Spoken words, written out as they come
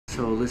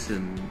So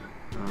listen,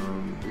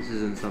 this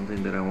isn't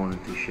something that I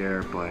wanted to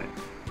share, but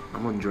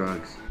I'm on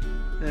drugs.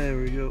 There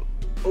we go.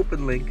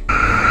 Open link.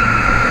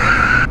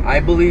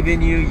 I believe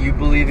in you, you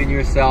believe in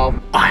yourself.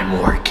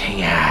 I'm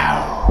working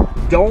out.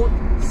 Don't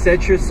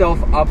set yourself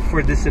up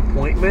for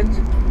disappointment.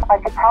 I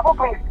could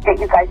probably get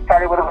you guys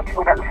started with over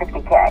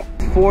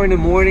 250K. 4 in the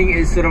morning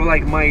is sort of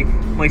like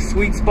my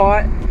sweet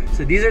spot.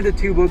 So these are the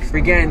two books.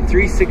 Again,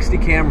 360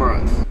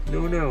 cameras.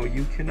 No,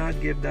 you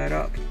cannot give that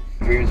up.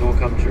 Dreams will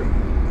come true.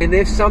 And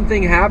if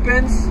something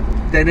happens,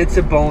 then it's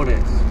a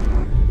bonus.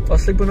 I'll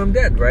sleep when I'm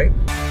dead, right?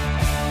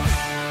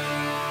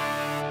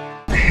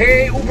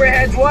 Hey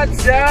Uberheads,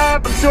 what's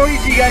up? I'm sorry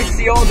if you guys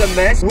see all the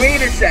mess.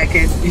 Wait a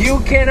second, you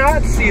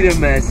cannot see the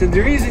mess, and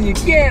the reason you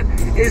can't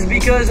is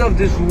because of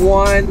this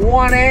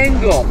one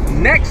angle.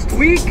 Next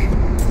week,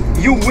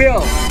 you'll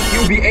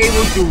be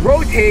able to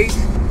rotate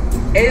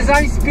as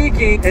I'm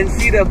speaking and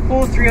see the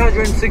full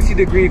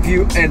 360-degree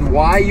view. And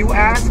why, you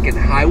ask, and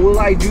how will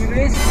I do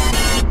this?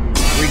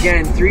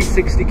 Again,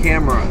 360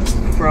 cameras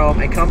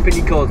from a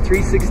company called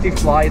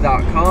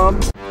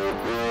 360fly.com.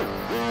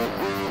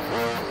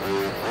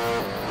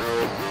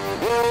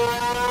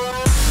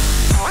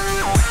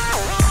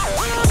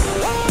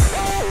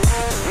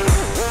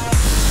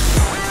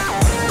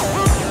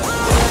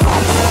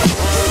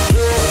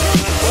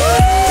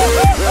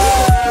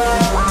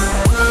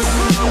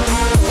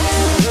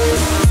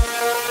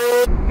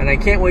 And I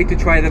can't wait to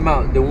try them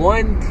out. The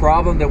one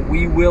problem that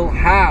we will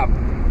have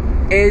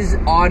is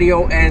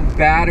audio and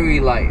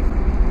battery life.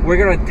 We're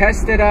gonna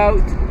test it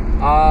out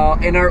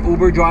in our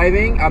Uber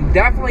driving. I'm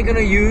definitely gonna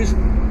use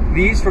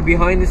these for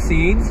behind the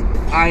scenes.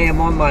 I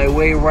am on my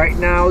way right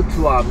now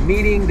to a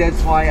meeting.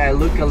 That's why I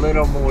look a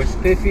little more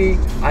spiffy.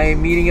 I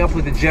am meeting up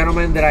with a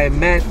gentleman that I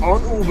met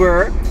on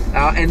Uber.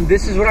 And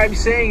this is what I'm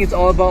saying. It's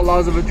all about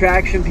laws of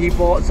attraction,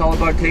 people. It's all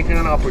about taking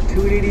on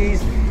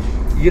opportunities.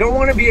 You don't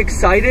want to be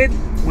excited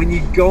when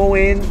you go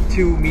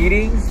into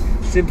meetings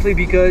simply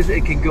because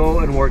it can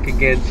go and work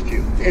against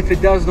you. If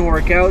it doesn't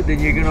work out,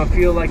 then you're gonna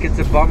feel like it's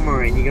a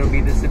bummer and you're gonna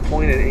be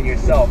disappointed in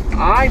yourself.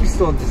 I'm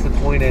still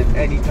disappointed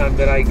anytime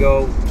that I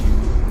go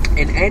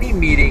in any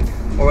meeting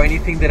or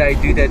anything that I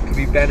do that could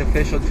be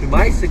beneficial to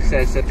my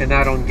success and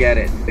I don't get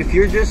it. If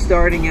you're just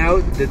starting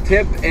out, the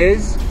tip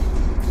is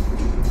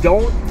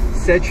don't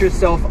set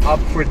yourself up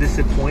for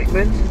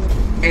disappointment.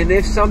 And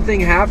if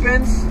something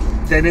happens,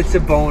 then it's a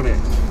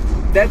bonus.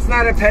 That's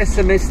not a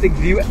pessimistic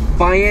view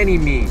by any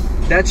means.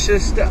 That's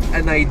just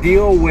an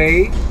ideal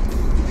way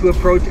to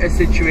approach a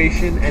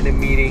situation and a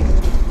meeting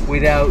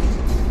without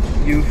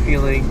you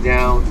feeling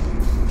down,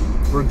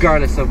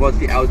 regardless of what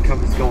the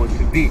outcome is going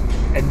to be.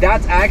 And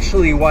that's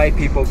actually why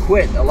people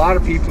quit. A lot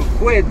of people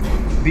quit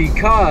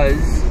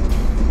because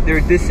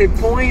they're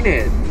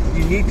disappointed.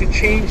 You need to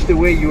change the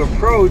way you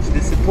approach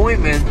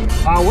disappointment.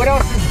 What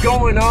else is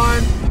going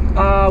on?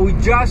 We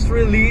just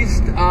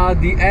released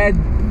the ed.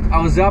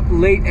 I was up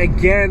late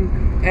again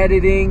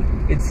editing.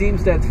 It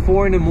seems that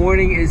 4 in the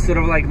morning is sort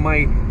of like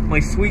my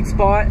sweet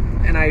spot,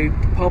 and I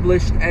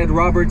published Ed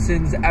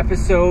Robertson's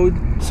episode.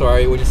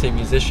 Sorry, when you say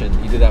musician,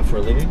 you do that for a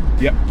living?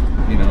 Yep.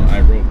 You know,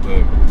 I wrote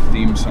the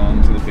theme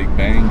song to The Big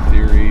Bang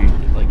Theory.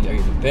 Like, are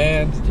you in a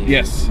band?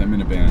 Yes, I'm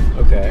in a band.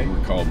 Okay.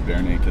 We're called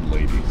Bare Naked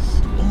Ladies.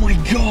 Oh my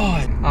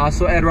God!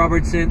 So Ed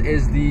Robertson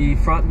is the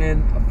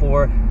frontman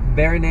for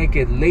Bare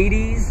Naked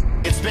Ladies.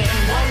 It's been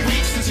 1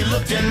 week since you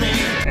looked at me.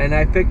 And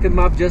I picked him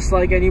up just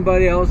like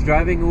anybody else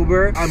driving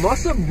Uber. I'm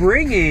also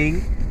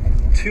bringing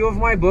 2 of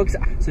my books.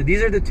 So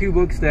these are the 2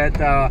 books that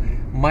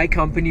my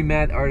company,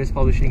 Mad Artist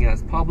Publishing,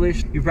 has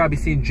published. You've probably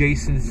seen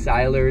Jason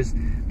Seiler's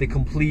The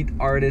Complete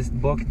Artist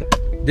book.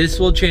 This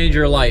will change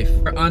your life.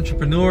 For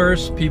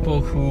entrepreneurs,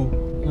 people who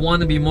want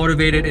to be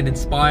motivated and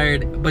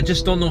inspired, but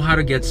just don't know how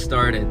to get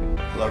started.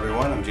 Hello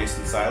everyone, I'm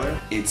Jason Seiler.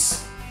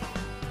 It's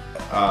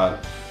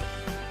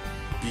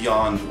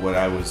beyond what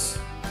I was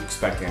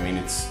expecting. I mean,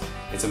 it's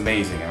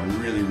amazing. I'm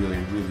really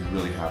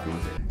happy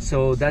with it.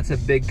 So that's a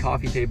big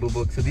coffee table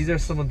book. So these are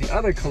some of the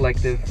other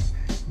collectives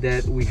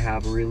that we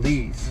have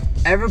released.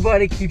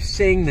 Everybody keeps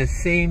saying the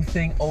same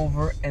thing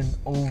over and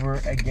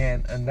over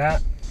again, and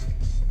that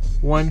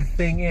one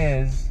thing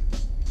is,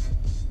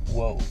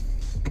 whoa,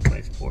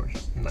 nice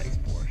Porsche, nice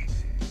Porsche.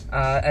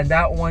 And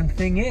that one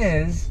thing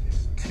is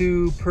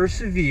to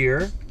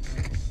persevere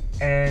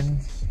and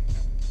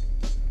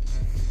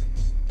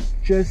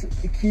just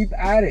keep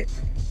at it,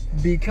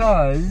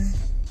 because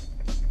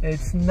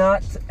it's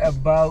not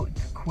about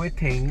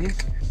quitting,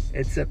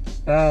 it's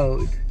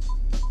about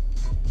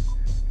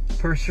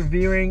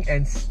persevering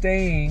and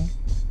staying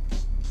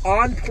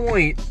on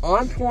point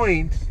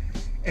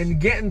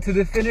and getting to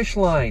the finish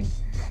line.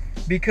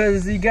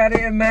 Because you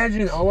gotta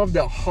imagine all of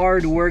the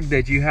hard work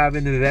that you have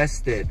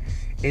invested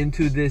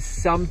into this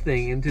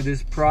something, into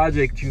this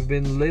project you've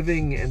been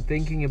living and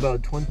thinking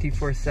about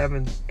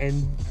 24/7,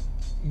 and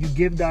you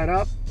give that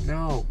up?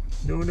 No,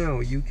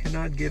 you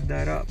cannot give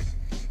that up.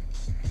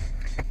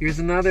 Here's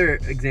another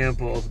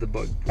example of the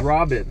book,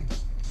 Robin.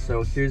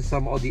 So here's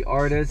some of the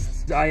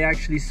artists. I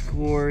actually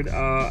scored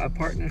a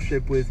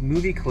partnership with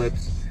Movie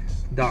Clips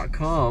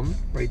TUNIN.com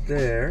right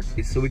there,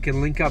 so we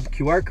can link up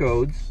QR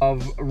codes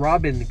of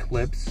Robin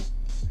clips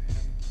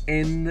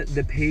in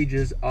the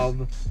pages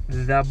of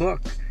the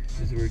book.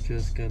 Because we're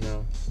just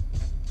gonna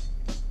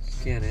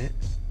scan it.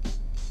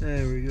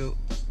 There we go.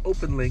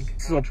 Open link.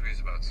 Poetry is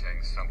about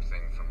saying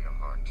something from your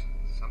heart,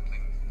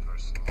 something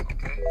personal,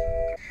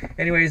 okay?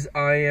 Anyways,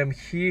 I am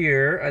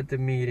here at the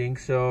meeting,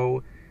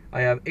 so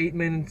I have 8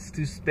 minutes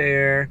to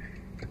spare.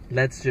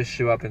 Let's just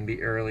show up and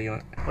be early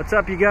on. What's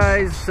up, you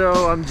guys?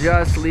 So I'm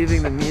just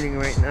leaving the meeting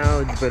right now.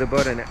 It's been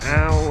about an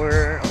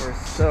hour or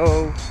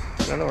so.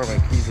 I don't know where my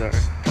keys are.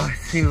 Oh, it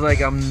seems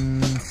like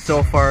I'm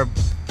so far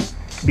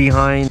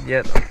behind,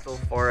 yet I'm so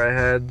far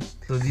ahead.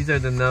 So these are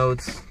the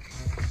notes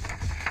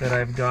that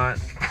I've got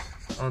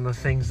on the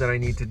things that I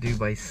need to do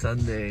by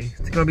Sunday.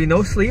 It's gonna be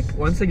no sleep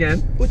once again,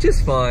 which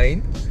is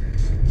fine.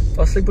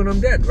 I'll sleep when I'm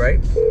dead, right?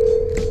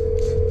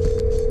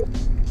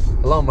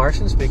 Hello,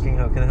 Martian speaking.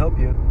 How can I help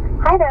you?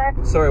 Hi,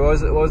 Dad. Sorry, what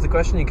was the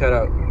question you cut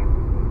out?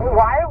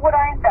 Why would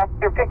I invest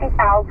your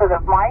 $50,000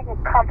 of my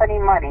company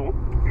money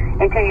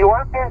into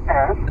your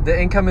business? The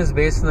income is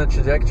based on the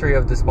trajectory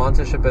of the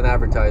sponsorship and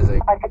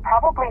advertising. I could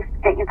probably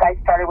get you guys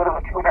started with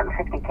over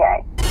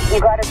 $250K. You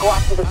got to go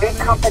after the big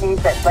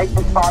companies that like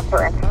to sponsor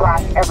and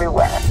splash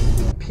everywhere.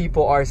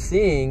 People are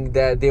seeing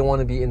that they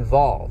want to be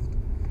involved.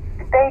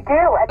 They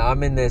do. And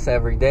I'm in this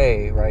every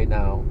day right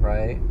now,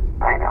 right?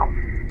 I know.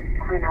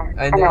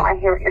 I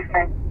hear what you're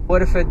saying.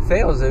 What if it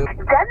fails? Then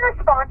the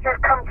sponsors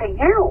come to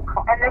you,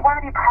 and they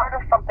want to be part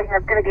of something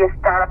that's going to be a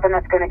startup and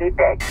that's going to be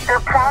big. They're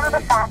proud of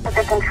the fact that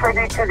they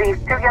contribute to these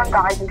two young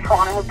guys in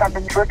Toronto who've got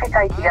this terrific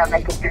idea and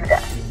they can do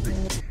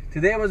this.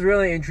 Today was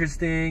really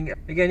interesting.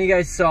 Again, you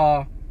guys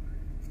saw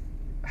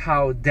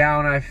how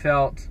down I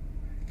felt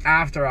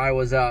after I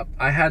was up.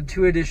 I had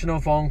 2 additional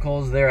phone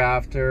calls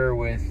thereafter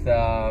with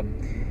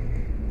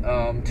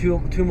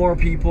two more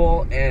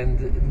people,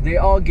 and they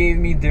all gave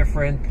me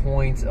different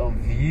points of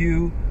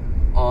view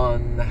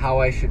on how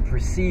I should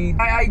proceed.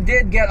 I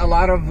did get a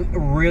lot of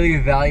really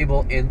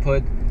valuable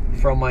input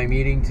from my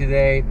meeting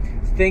today.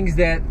 Things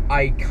that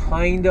I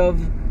kind of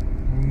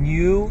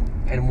knew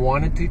and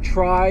wanted to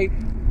try.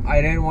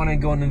 I didn't want to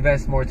go and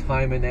invest more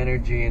time and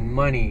energy and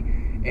money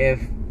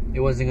if it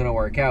wasn't going to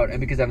work out. And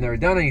because I've never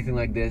done anything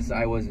like this,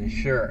 I wasn't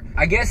sure.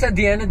 I guess at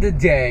the end of the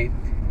day,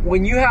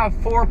 when you have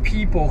 4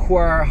 people who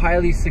are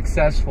highly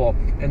successful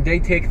and they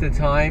take the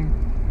time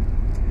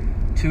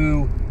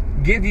to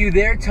give you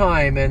their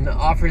time and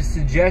offer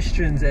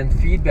suggestions and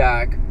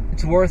feedback,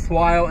 it's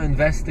worthwhile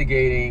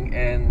investigating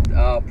and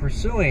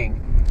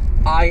pursuing.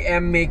 I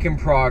am making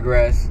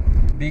progress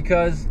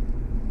because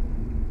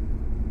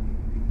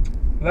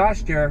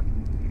last year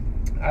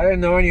I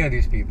didn't know any of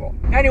these people.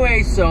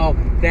 Anyway, so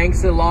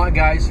thanks a lot,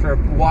 guys, for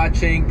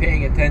watching,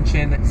 paying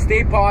attention.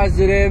 Stay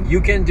positive.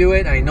 You can do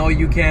it. I know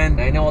you can.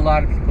 I know a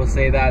lot of people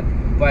say that,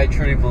 but I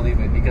truly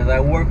believe it because I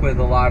work with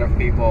a lot of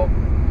people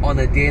on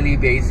a daily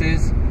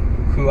basis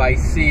who I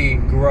see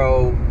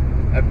grow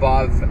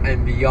above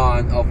and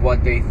beyond of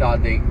what they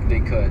thought they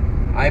could.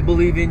 I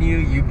believe in you,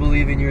 you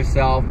believe in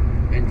yourself,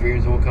 and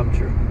dreams will come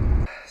true.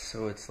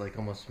 So it's like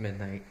almost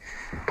midnight,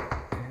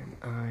 and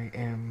I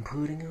am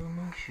putting on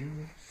my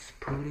shoes,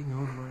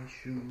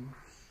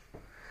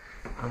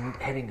 I'm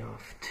heading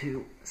off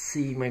to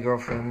see my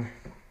girlfriend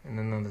in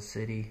another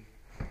city.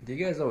 Do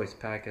you guys always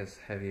pack as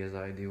heavy as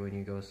I do when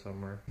you go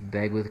somewhere?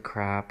 Bag with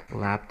crap,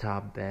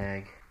 laptop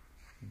bag,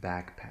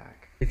 backpack.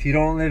 If you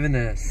don't live in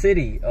the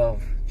city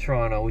of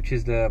Toronto, which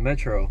is the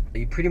metro,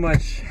 you pretty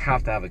much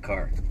have to have a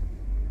car.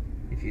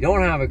 If you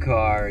don't have a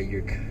car,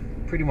 you're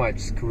pretty much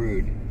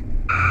screwed.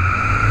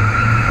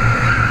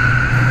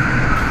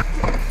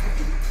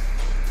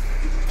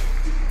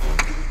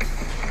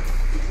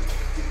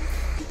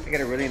 I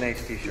got a really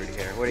nice t-shirt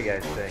here. What do you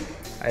guys think?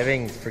 I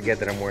even forget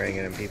that I'm wearing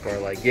it and people are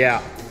like,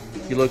 yeah,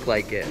 you look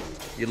like it.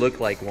 You look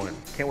like one.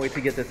 Can't wait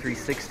to get the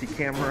 360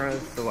 camera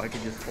so I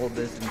can just hold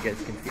this and you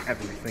guys can see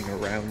everything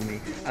around me.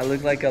 I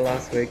look like I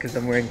lost weight because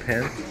I'm wearing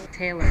pants.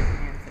 Tailored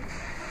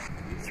pants.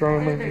 What's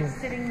wrong with Either me? they're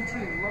sitting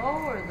too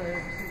low or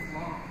they're too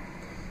long.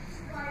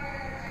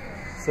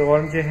 So why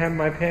don't you hem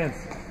my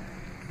pants?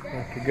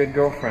 Like a good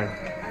girlfriend. I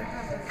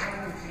have a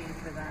sewing machine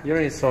for that. You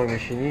don't need a sewing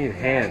machine, you need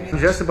hands. I'm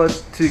just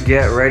about to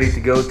get ready to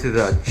go to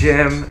the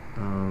gym.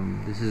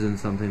 This isn't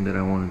something that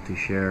I wanted to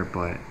share,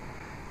 but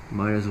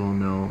might as well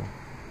know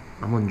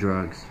I'm on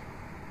drugs.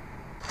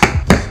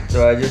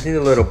 So I just need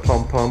a little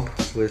pump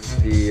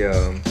with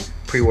the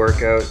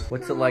pre-workout.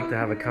 What's it like to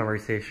have a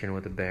conversation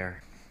with a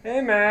bear? Hey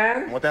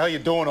man! What the hell you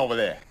doing over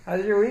there?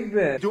 How's your week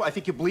been? Dude, I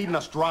think you're bleeding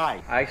us dry.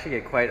 I actually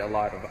get quite a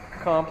lot of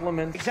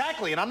compliments.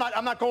 Exactly, and I'm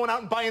not going out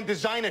and buying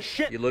designer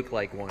shit. You look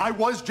like one. I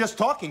was just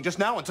talking just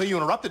now until you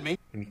interrupted me.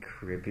 It'd be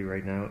creepy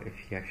right now if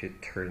he actually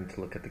turned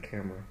to look at the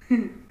camera.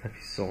 That'd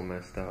be so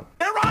messed up.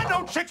 There are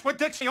no chicks with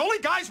dicks, the only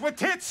guys with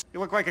tits. You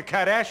look like a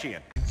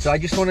Kardashian. So I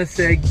just want to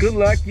say good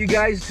luck, you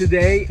guys,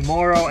 today,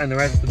 tomorrow, and the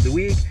rest of the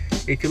week.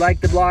 If you like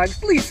the vlog,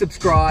 please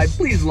subscribe,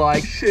 please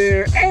like,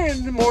 share,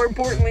 and more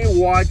importantly,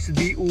 watch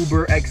the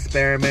Uber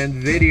experiment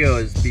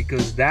videos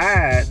because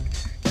that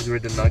is where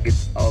the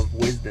nuggets of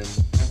wisdom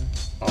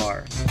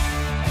are.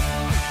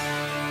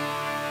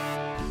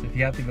 So if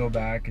you have to go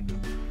back and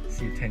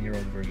see a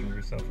 10-year-old version of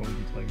yourself, what would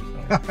you tell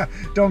yourself?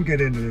 Don't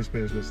get into this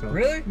business though.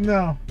 Really?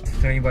 No.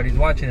 To anybody who's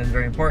watching, it's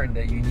very important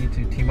that you need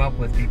to team up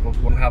with people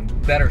who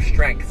have better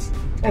strengths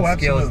and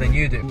skills than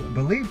you do.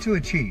 Believe to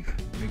achieve,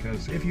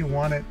 because if you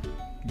want it,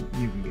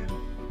 you can get it.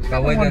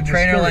 But with a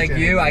trainer like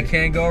you, I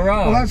can't go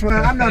wrong. Well, that's what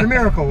I'm not a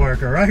miracle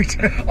worker, right?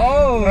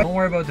 Oh, don't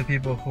worry about the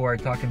people who are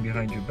talking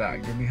behind your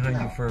back. They're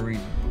behind you for a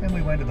reason. And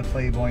we went to the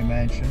Playboy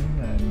Mansion,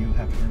 and Hugh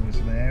Hefner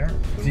was there.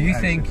 Do you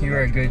think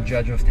you're a good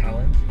judge of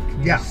talent?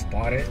 Can you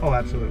spot it? Oh,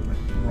 absolutely.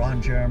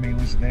 Ron Jeremy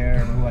was there,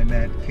 who I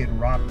met. Kid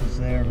Rock was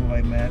there, who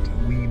I met.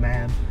 Wee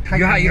Man. You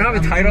don't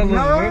have a title? No,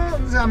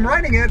 I'm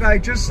writing it.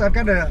 I've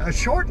got a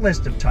short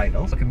list of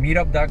titles. Look at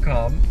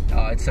meetup.com.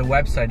 It's a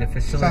website that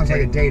facilitates. Sounds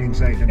like a dating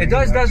site to me. It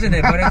does, doesn't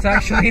it? But it's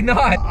actually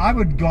not. I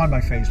would go on my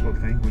Facebook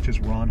thing, which is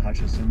Ron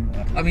Hutchison.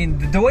 I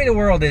mean, the way the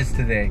world is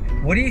today,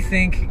 what do you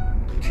think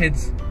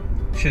kids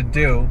should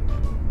do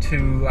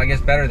to, I guess,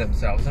 better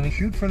themselves? I mean,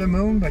 shoot for the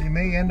moon, but you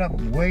may end up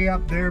way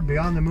up there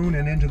beyond the moon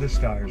and into the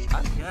stars.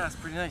 Yeah, it's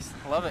pretty nice.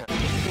 I love it.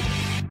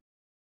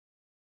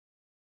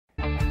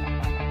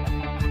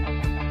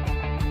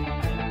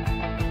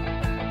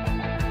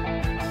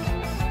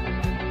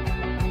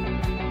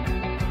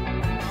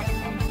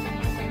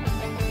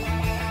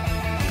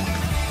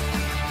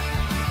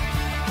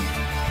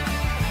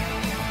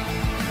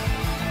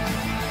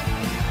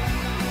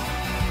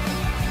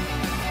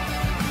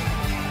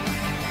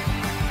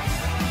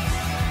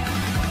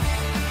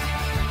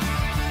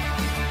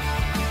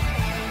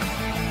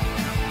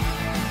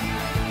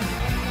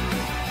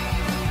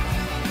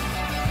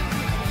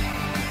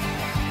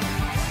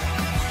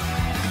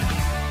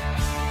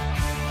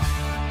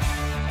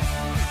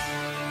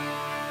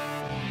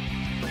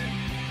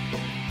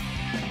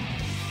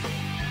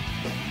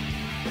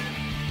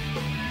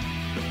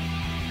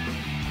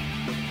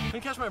 I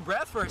catch my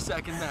breath for a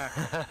second there.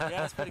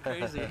 Yeah, it's pretty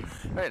crazy.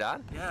 Right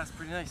on? Yeah, it's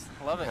pretty nice.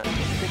 I love it.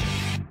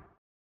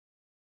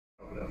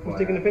 Who's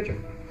taking the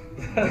picture?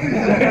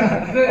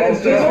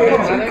 It's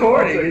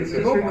recording. It's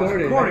just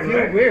recording. I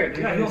feel weird.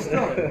 Yeah, he'll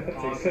still it.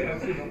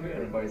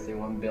 Everybody say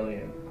 1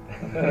 billion.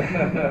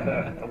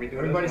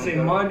 Everybody say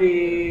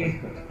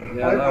money.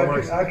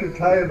 Yeah, I could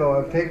tell you though,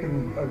 I've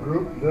taken a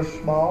group this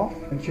small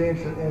and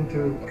changed it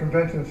into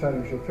convention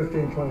centers of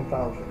 15,000,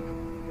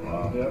 20,000.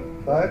 Wow. Yep.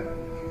 Right?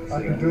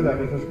 I can do that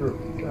with this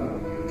group. You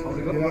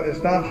know,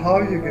 it's not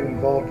how you get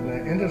involved in the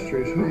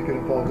industry, it's who you get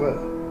involved with.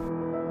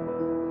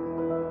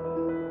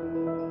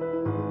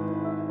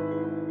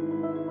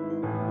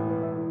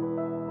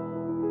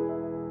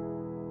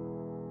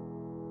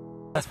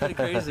 That's pretty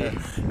crazy.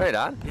 Right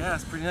on? Yeah,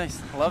 it's pretty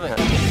nice. I love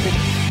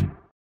it.